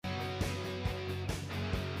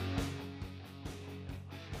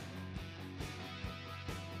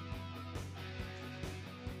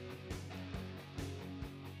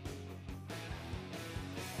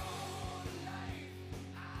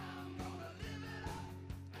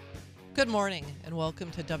Good morning and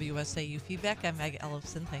welcome to WSAU Feedback. I'm Meg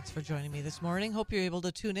Ellison. Thanks for joining me this morning. Hope you're able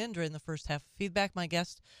to tune in during the first half of Feedback. My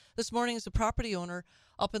guest this morning is a property owner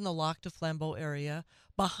up in the Lac du Flambeau area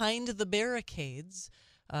behind the barricades.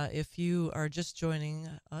 If you are just joining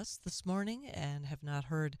us this morning and have not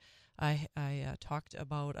heard, I talked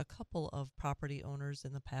about a couple of property owners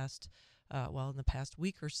in the past, in the past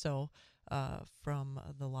week or so from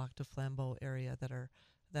the Lac du Flambeau area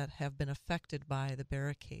that have been affected by the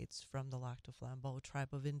barricades from the Lac du Flambeau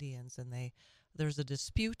tribe of Indians, and there's a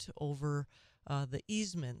dispute over the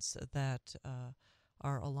easements that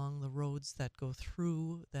are along the roads that go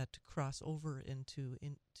through, that cross over into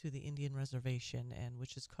the Indian reservation, and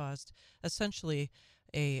which has caused essentially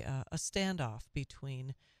a standoff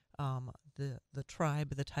between the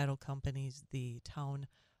tribe, the title companies, the town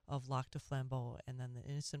of Lac du Flambeau, and then the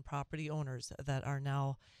innocent property owners that are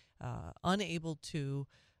now unable to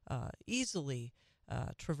easily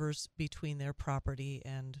traverse between their property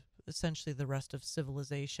and essentially the rest of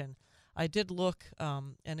civilization. I did look,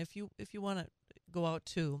 and if you want to go out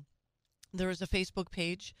to, there is a Facebook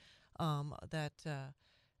page that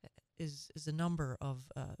is a number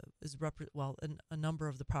of a number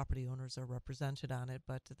of the property owners are represented on it,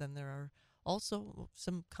 but then there are also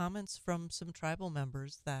some comments from some tribal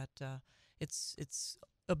members that it's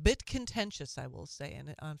a bit contentious, I will say.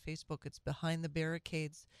 And on Facebook, it's Behind the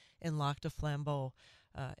Barricades in Lac du Flambeau,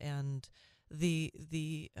 and the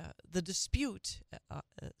dispute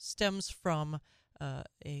stems from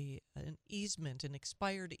an easement, an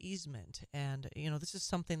expired easement, and this is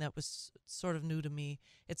something that was sort of new to me.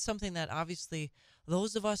 It's something that obviously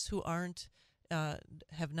those of us who aren't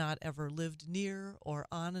have not ever lived near or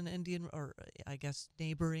on an Indian, or I guess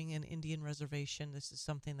neighboring an Indian reservation. This is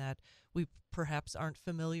something that we perhaps aren't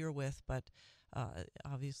familiar with, but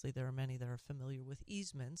obviously there are many that are familiar with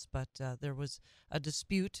easements. But there was a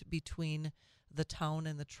dispute between the town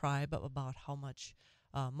and the tribe about how much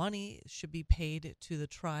money should be paid to the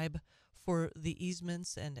tribe for the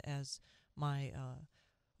easements, and as my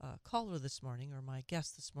caller this morning, or my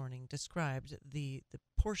guest this morning, described, the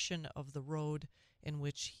portion of the road in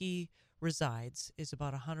which he resides is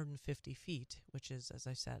about 150 feet, which is, as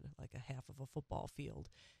I said, like a half of a football field.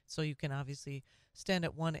 So you can obviously stand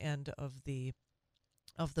at one end of the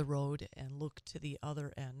road and look to the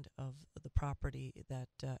other end of the property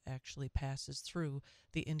that actually passes through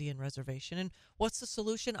the Indian reservation. And what's the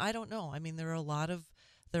solution? I don't know. I mean, there are a lot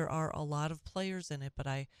of players in it, but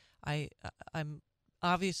I'm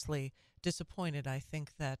obviously disappointed. I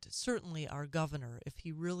think that certainly our governor, if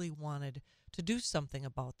he really wanted to do something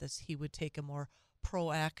about this, he would take a more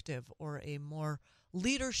proactive or a more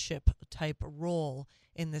leadership type role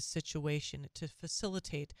in this situation to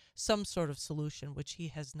facilitate some sort of solution, which he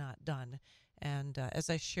has not done. And as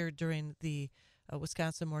I shared during the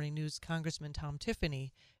Wisconsin Morning News, Congressman Tom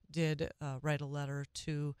Tiffany did write a letter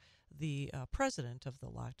to the president of the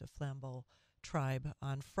Lac du Flambeau tribe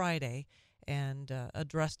on Friday, and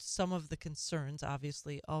addressed some of the concerns,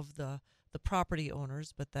 obviously, of the property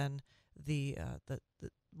owners, but then the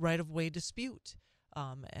right-of-way dispute,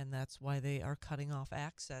 and that's why they are cutting off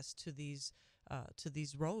access to these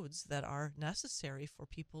roads that are necessary for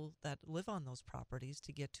people that live on those properties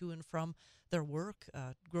to get to and from their work,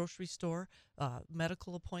 grocery store,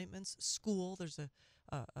 medical appointments, school. There's a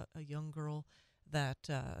young girl that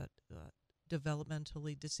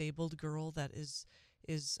developmentally disabled girl that is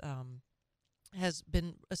has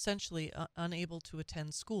been essentially unable to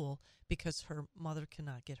attend school because her mother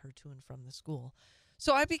cannot get her to and from the school.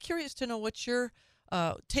 So I'd be curious to know what your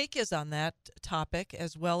take is on that topic,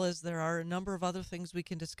 as well as there are a number of other things we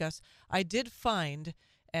can discuss. I did find,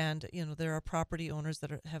 and there are property owners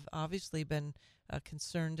that have obviously been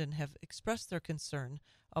concerned and have expressed their concern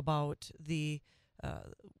about the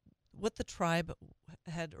what the tribe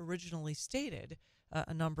had originally stated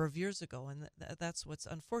a number of years ago, and that's what's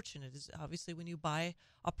unfortunate. Is obviously when you buy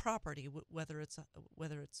a property, whether it's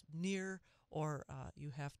near or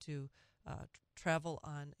you have to travel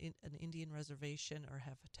on an Indian reservation, or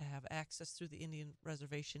have to have access through the Indian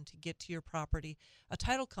reservation to get to your property, a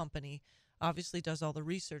title company obviously does all the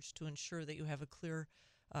research to ensure that you have a clear,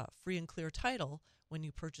 free and clear title when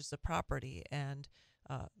you purchase a property. And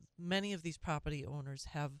many of these property owners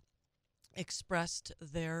have expressed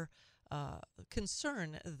their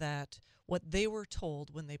concern that what they were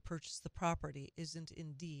told when they purchased the property isn't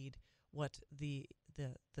indeed what the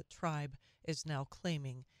tribe is now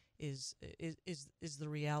claiming is the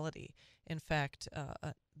reality. In fact,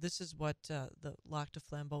 this is what the Lac du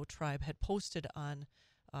Flambeau tribe had posted on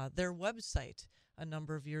their website a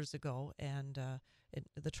number of years ago, and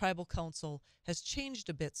the tribal council has changed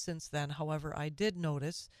a bit since then. However, I did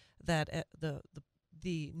notice that the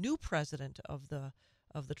new president of the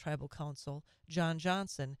tribal council, John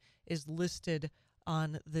Johnson, is listed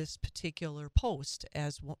on this particular post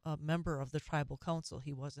as a member of the tribal council.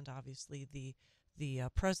 He wasn't obviously the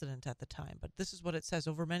president at the time, but this is what it says.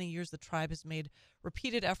 Over many years, the tribe has made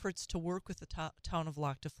repeated efforts to work with the town of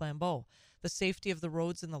Lac du Flambeau. The safety of the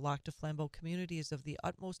roads in the Lac du Flambeau community is of the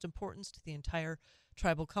utmost importance to the entire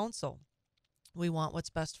tribal council. We want what's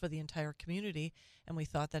best for the entire community, and we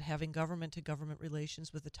thought that having government-to-government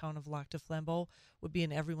relations with the town of Lac du Flambeau would be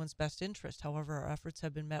in everyone's best interest. However, our efforts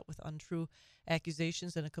have been met with untrue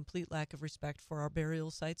accusations and a complete lack of respect for our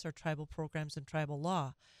burial sites, our tribal programs, and tribal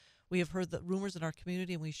law. We have heard the rumors in our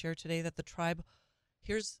community, and we share today that the tribe...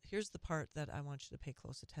 Here's the part that I want you to pay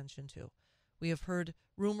close attention to. We have heard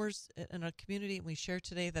rumors in our community, and we share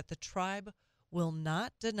today that the tribe will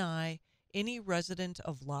not deny any resident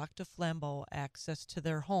of Lac du Flambeau access to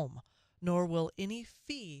their home, nor will any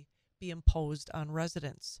fee be imposed on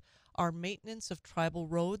residents. Our maintenance of tribal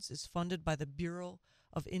roads is funded by the Bureau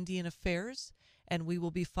of Indian Affairs, and we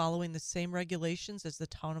will be following the same regulations as the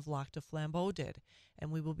town of Lac du Flambeau did, and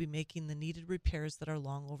we will be making the needed repairs that are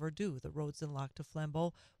long overdue. The roads in Lac du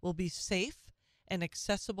Flambeau will be safe and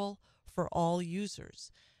accessible for all users.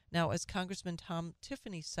 Now, as Congressman Tom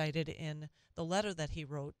Tiffany cited in the letter that he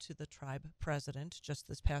wrote to the tribe president just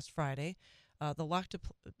this past Friday, the Lac du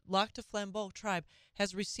Flambeau tribe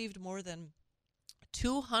has received more than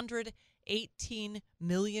 $218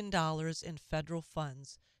 million in federal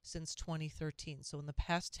funds since 2013. So in the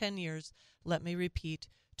past 10 years, let me repeat,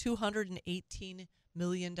 $218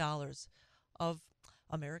 million of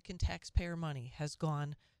American taxpayer money has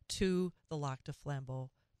gone to the Lac du Flambeau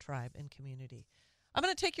tribe and community. I'm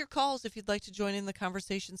going to take your calls if you'd like to join in the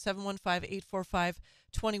conversation,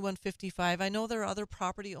 715-845-2155. I know there are other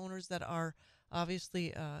property owners that are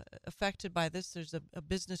obviously affected by this. There's a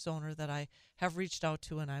business owner that I have reached out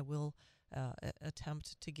to, and I will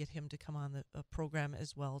attempt to get him to come on the program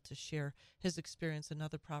as well to share his experience.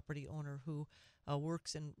 Another property owner who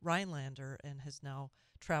works in Rhinelander and has now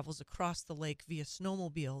travels across the lake via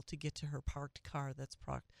snowmobile to get to her parked car that's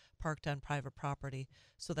parked on private property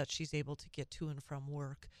so that she's able to get to and from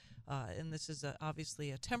work. And this is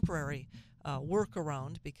obviously a temporary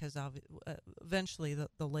workaround because eventually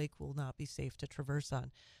the lake will not be safe to traverse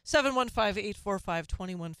on.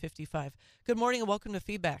 715-845-2155. Good morning and welcome to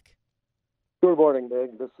Feedback. Good morning,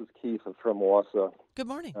 Meg. This is Keith from Wausau. Good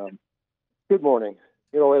morning. Good morning.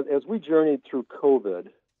 You know, as we journeyed through COVID,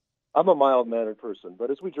 I'm a mild-mannered person,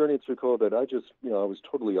 but as we journeyed through COVID, I was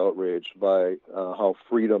totally outraged by how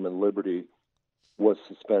freedom and liberty was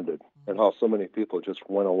suspended and how so many people just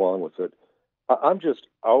went along with it. I'm just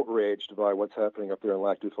outraged by what's happening up there in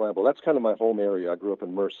Lac du Flambeau. That's kind of my home area. I grew up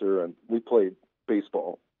in Mercer, and we played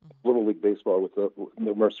baseball, Little League baseball with the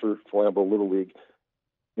Mercer Flambeau Little League,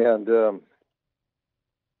 and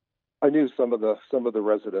I knew some of the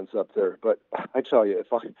residents up there. But I tell you,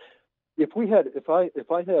 if an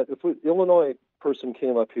Illinois person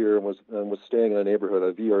came up here and was staying in a neighborhood,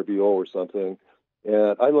 a VRBO or something,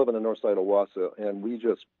 and I live on the north side of Wausau, and we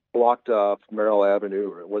just blocked off Merrill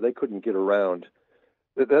Avenue where they couldn't get around.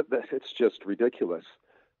 That it's just ridiculous,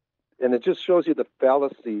 and it just shows you the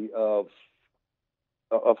fallacy of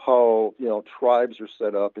how tribes are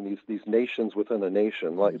set up and these nations within a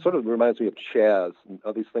nation. Like it sort of reminds me of Chaz and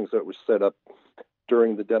all these things that were set up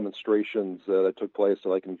during the demonstrations that took place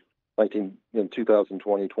like in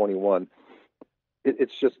 2020-21.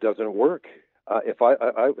 It just doesn't work. If I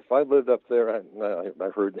lived up there, I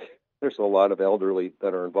heard there's a lot of elderly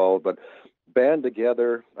that are involved, but band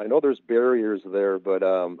together. I know there's barriers there, but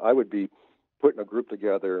I would be putting a group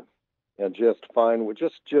together and just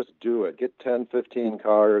do it. Get 10, 15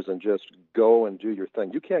 cars and just go and do your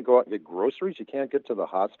thing. You can't go out and get groceries. You can't get to the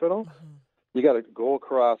hospital. Mm-hmm. You got to go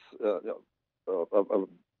across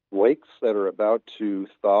lakes that are about to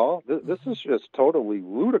thaw. This is just totally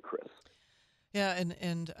ludicrous. Yeah,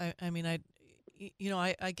 and I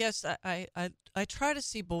guess I try to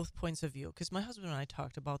see both points of view because my husband and I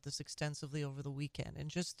talked about this extensively over the weekend,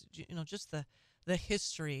 and just the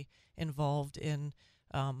history involved in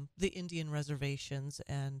the Indian reservations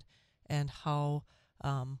and how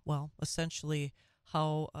essentially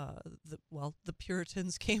how the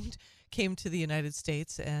Puritans came to the United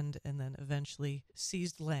States and then eventually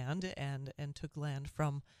seized land and took land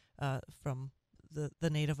from the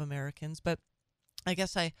Native Americans. But I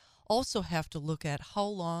guess I also have to look at how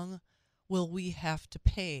long will we have to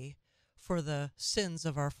pay for the sins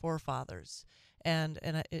of our forefathers, and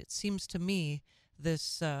it seems to me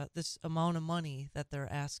this amount of money that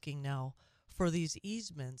they're asking now for these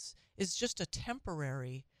easements is just a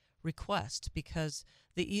temporary request, because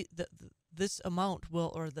this amount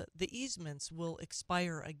will, or the easements will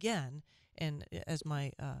expire again. And as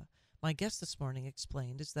my guest this morning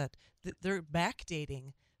explained, is that they're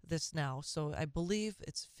backdating this now, so I believe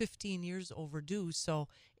it's 15 years overdue. So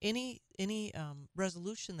any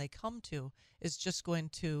resolution they come to is just going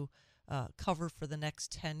to cover for the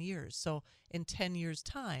next 10 years. So in 10 years'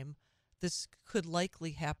 time, this could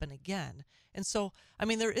likely happen again. And so, I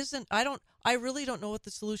mean, I really don't know what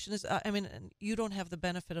the solution is. I mean, you don't have the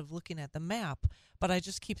benefit of looking at the map, but I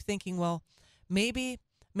just keep thinking, well, maybe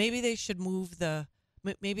they should move the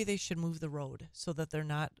road so that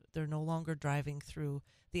they're no longer driving through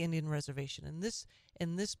the Indian reservation. In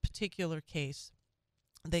this particular case,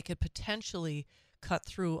 they could potentially cut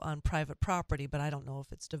through on private property, but I don't know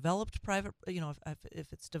if it's developed private,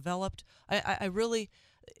 if it's developed. I really,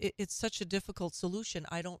 it's such a difficult solution.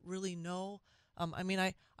 I don't really know. I mean,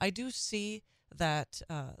 I do see that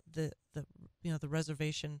the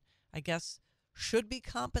reservation, I guess, should be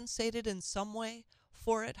compensated in some way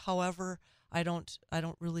for it. However, I don't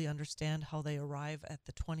really understand how they arrive at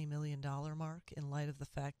the $20 million mark in light of the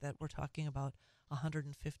fact that we're talking about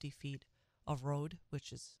 150 feet of road,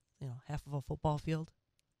 which is, half of a football field.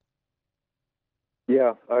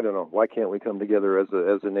 Yeah, I don't know. Why can't we come together as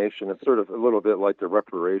a nation? It's sort of a little bit like the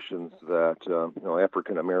reparations that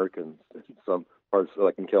African Americans, some parts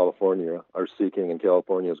like in California, are seeking, and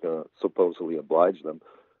California is going to supposedly oblige them.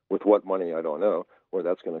 With what money, I don't know where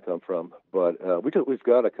that's going to come from. But we've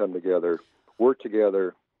got to come together, work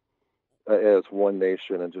together as one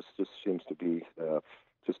nation, and just seems to be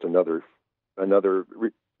just another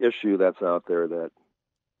issue that's out there that.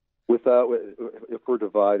 If we're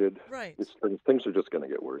divided, right, things are just going to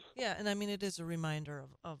get worse. Yeah, and I mean, it is a reminder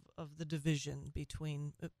of the division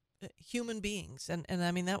between human beings, and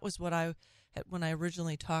I mean, that was what when I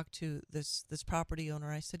originally talked to this property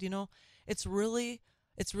owner, I said, it's really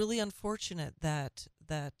unfortunate that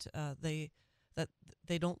they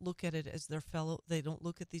don't look at it as their fellow. They don't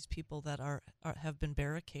look at these people that have been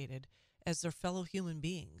barricaded as their fellow human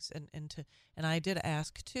beings, and I did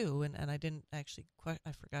ask too, and I didn't actually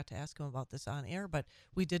I forgot to ask him about this on air, but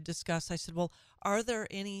we did discuss. I said, well, are there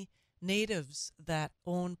any natives that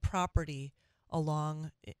own property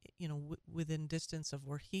along, within distance of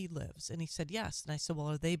where he lives? And he said yes. And I said,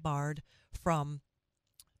 well, are they barred from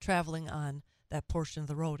traveling on that portion of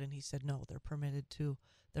the road? And he said no, they're permitted to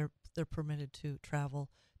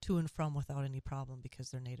travel to and from without any problem because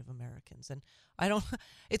they're Native Americans. And I don't,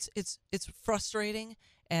 it's frustrating.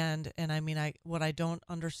 And I mean, what I don't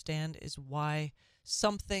understand is why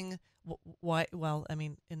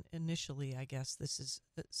initially, I guess it's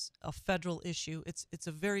a federal issue. It's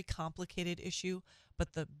a very complicated issue,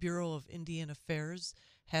 but the Bureau of Indian Affairs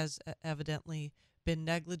has evidently been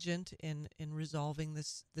negligent in resolving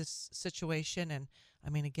this situation. And I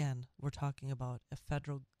mean, again, we're talking about a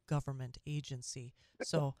federal government agency,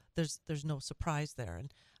 so there's no surprise there.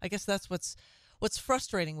 And I guess that's what's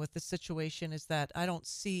frustrating with this situation, is that I don't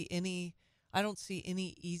see any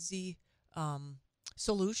easy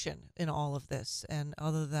solution in all of this, and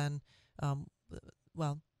other than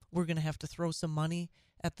we're going to have to throw some money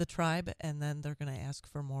at the tribe, and then they're going to ask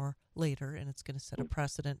for more later, and it's going to set a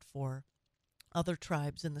precedent for other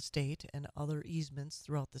tribes in the state and other easements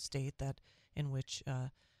throughout the state in which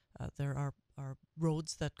there are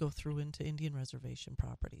roads that go through into Indian reservation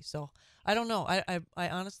property. So I don't know. I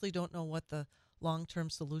honestly don't know what the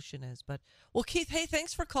long-term solution is. But, well, Keith, hey,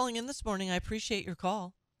 thanks for calling in this morning. I appreciate your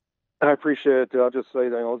call. I appreciate it. I'll just say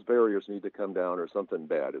that those barriers need to come down, or something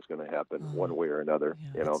bad is going to happen one way or another.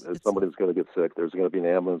 Yeah, somebody's going to get sick. There's going to be an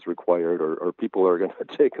ambulance required, or people are going to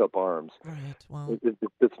take up arms. Right. Well,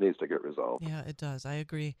 this needs to get resolved. Yeah, it does. I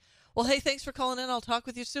agree. Well, hey, thanks for calling in. I'll talk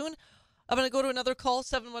with you soon. I'm going to go to another call,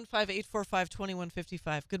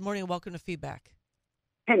 715-845-2155. Good morning and welcome to Feedback.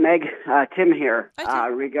 Hey, Meg. Tim here. Hi,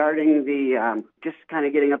 Tim. Regarding the just kind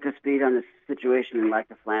of getting up to speed on the situation in Lac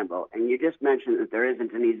du Flambeau, and you just mentioned that there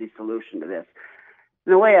isn't an easy solution to this.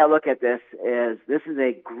 And the way I look at this is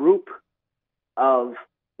a group of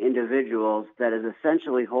individuals that is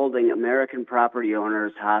essentially holding American property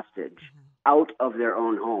owners hostage out of their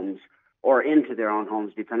own homes or into their own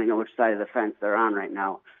homes, depending on which side of the fence they're on right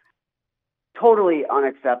now. Totally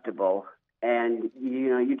unacceptable. And,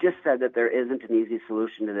 you just said that there isn't an easy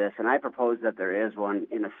solution to this, and I propose that there is one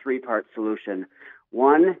in a three-part solution.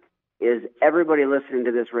 One is everybody listening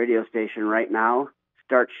to this radio station right now,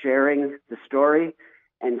 start sharing the story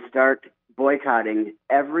and start boycotting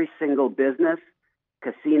every single business,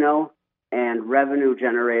 casino, and revenue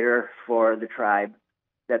generator for the tribe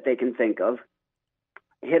that they can think of.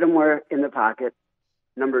 hit them where in the pocket.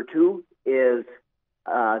 Number two is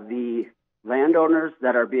the landowners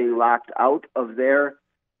that are being locked out of their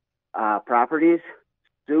properties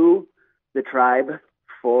sue the tribe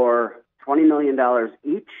for $20 million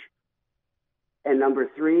each. And number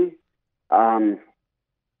three,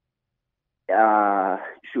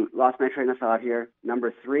 lost my train of thought here.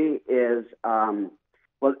 Number three is,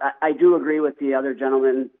 I do agree with the other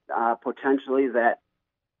gentleman potentially that,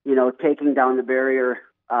 taking down the barrier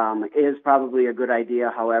is probably a good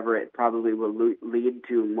idea. However, it probably will lead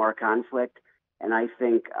to more conflict. And I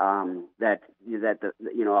think that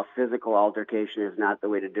a physical altercation is not the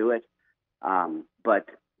way to do it. But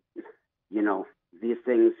these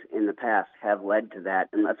things in the past have led to that,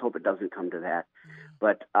 and let's hope it doesn't come to that.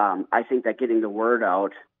 But I think that getting the word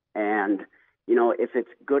out, and if it's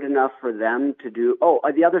good enough for them to do.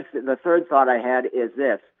 The third thought I had is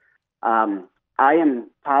this. I am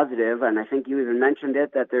positive, and I think you even mentioned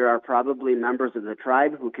it, that there are probably members of the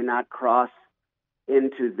tribe who cannot cross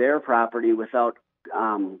into their property without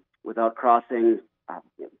crossing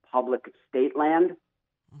public state land.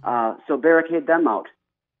 So barricade them out.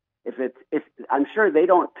 If I'm sure they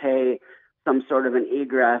don't pay some sort of an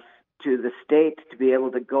egress to the state to be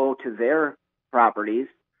able to go to their properties.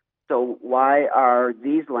 So why are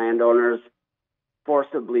these landowners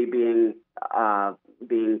forcibly being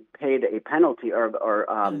paid a penalty or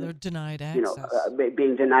they're denied access?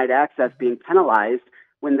 Being denied access, being penalized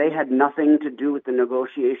when they had nothing to do with the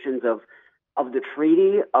negotiations of the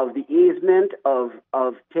treaty, of the easement,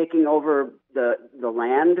 of taking over the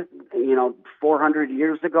land, 400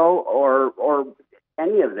 years ago, or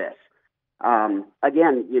any of this.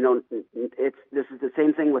 Again, this is the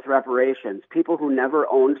same thing with reparations. People who never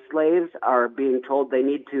owned slaves are being told they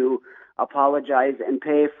need to apologize and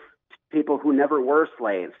pay people who never were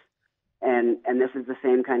slaves, and this is the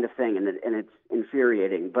same kind of thing, and it's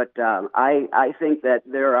infuriating. But I think that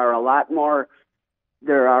there are a lot more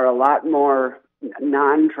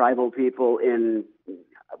non-tribal people in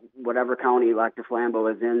whatever county Lac du Flambeau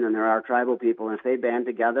is in than there are tribal people. And if they band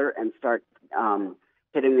together and start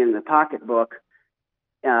hitting in the pocketbook,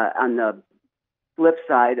 on the flip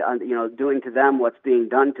side, doing to them what's being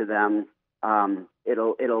done to them,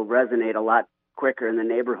 it'll resonate a lot quicker in the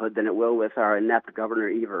neighborhood than it will with our inept Governor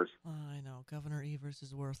Evers. I know. Governor Evers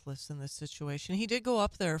is worthless in this situation. He did go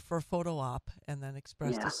up there for a photo op and then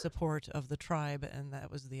expressed his support of the tribe, and that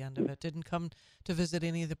was the end of it. Didn't come to visit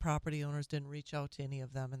any of the property owners, didn't reach out to any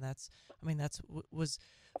of them, and was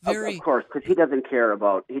very... Of course, because he doesn't care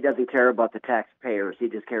about the taxpayers. He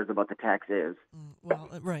just cares about the taxes. Well,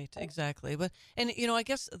 right, exactly. But I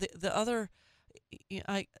guess the other,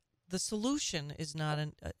 the solution is not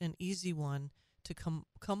an easy one to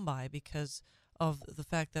come by because of the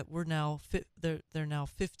fact that we're now they're now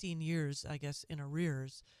 15 years, I guess, in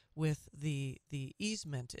arrears with the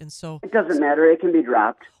easement, and so it doesn't matter. It can be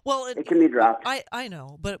dropped. Well, it can be dropped. I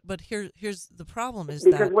know, but here's the problem is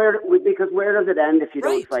because where does it end if you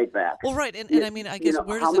right. don't fight back? Well, right, and I mean, I guess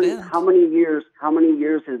where does it end? How many years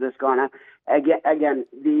has this gone on? Again,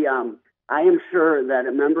 I am sure that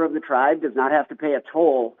a member of the tribe does not have to pay a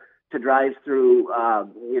toll to drive through,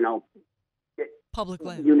 public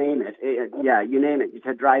land. You name it. You name it.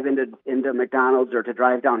 To drive into McDonald's, or to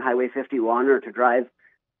drive down Highway 51, or to drive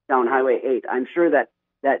down Highway 8. I'm sure that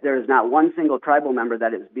there is not one single tribal member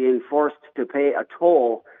that is being forced to pay a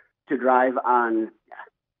toll to drive on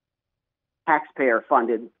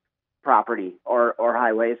taxpayer-funded property or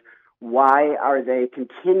highways. Why are they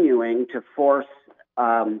continuing to force,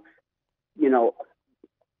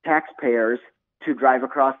 taxpayers to drive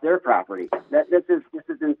across their property?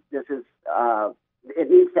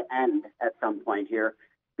 It needs to end at some point here,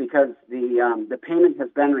 because the payment has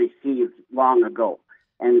been received long ago,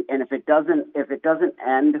 and if it doesn't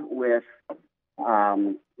end with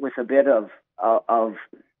a bit of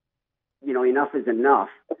enough is enough,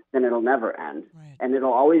 then it'll never end, right. And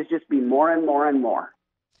it'll always just be more and more and more.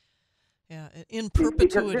 Yeah, in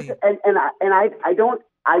perpetuity. I'm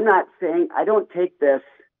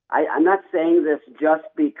not saying this just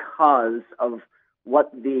because of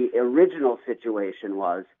what the original situation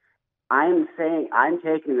was. I'm saying I'm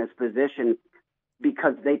taking this position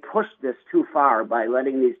because they pushed this too far by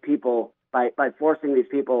letting these people, by forcing these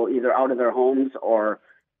people either out of their homes or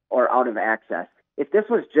out of access. If this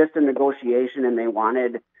was just a negotiation and they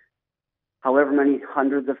wanted however many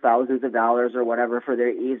hundreds of thousands of dollars or whatever for their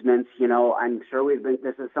easements, I'm sure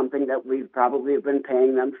this is something that we've probably been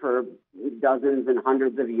paying them for dozens and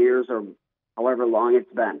hundreds of years, or however long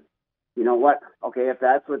it's been. You know what? Okay, if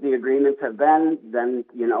that's what the agreements have been, then,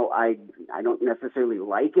 I don't necessarily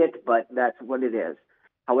like it, but that's what it is.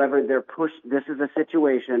 However, this is a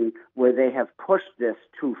situation where they have pushed this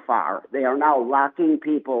too far. They are now locking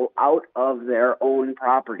people out of their own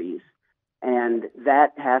properties, and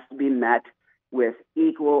that has to be met with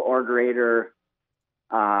equal or greater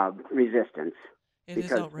resistance. It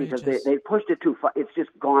because is outrageous. they pushed it too far. It's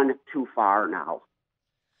just gone too far now.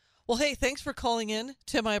 Well, hey, thanks for calling in,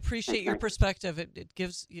 Tim. I appreciate your perspective. It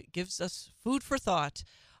gives us food for thought.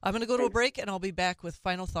 I'm going to go to a break, and I'll be back with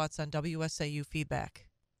final thoughts on WSAU feedback.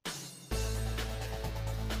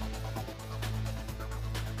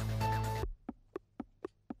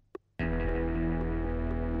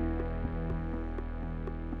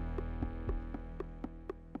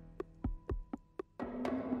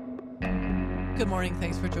 Good morning.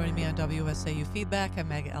 Thanks for joining me on WSAU Feedback. I'm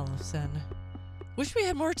Meg Ellison. Wish we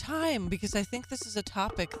had more time because I think this is a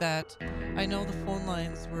topic that I know the phone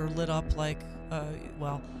lines were lit up like,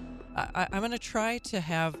 I'm going to try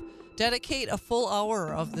to dedicate a full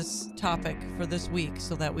hour of this topic for this week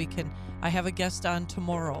so that I have a guest on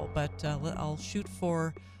tomorrow, but I'll shoot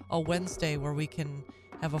for a Wednesday where we can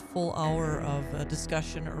have a full hour of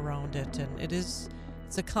discussion around it. And it's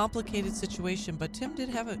a complicated situation, but Tim did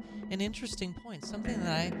have an interesting point, something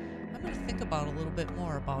that I'm going to think about a little bit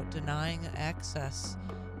more about denying access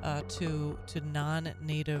to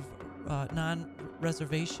non-native,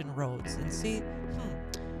 non-reservation roads, and see,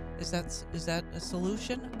 is that a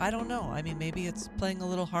solution? I don't know. I mean, maybe it's playing a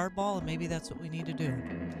little hardball, and maybe that's what we need to do.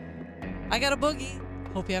 I got a boogie.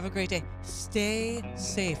 Hope you have a great day. Stay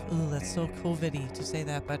safe. Ooh, that's so COVID-y to say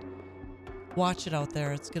that, but watch it out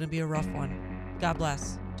there. It's going to be a rough one. God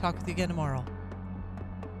bless. Talk with you again tomorrow.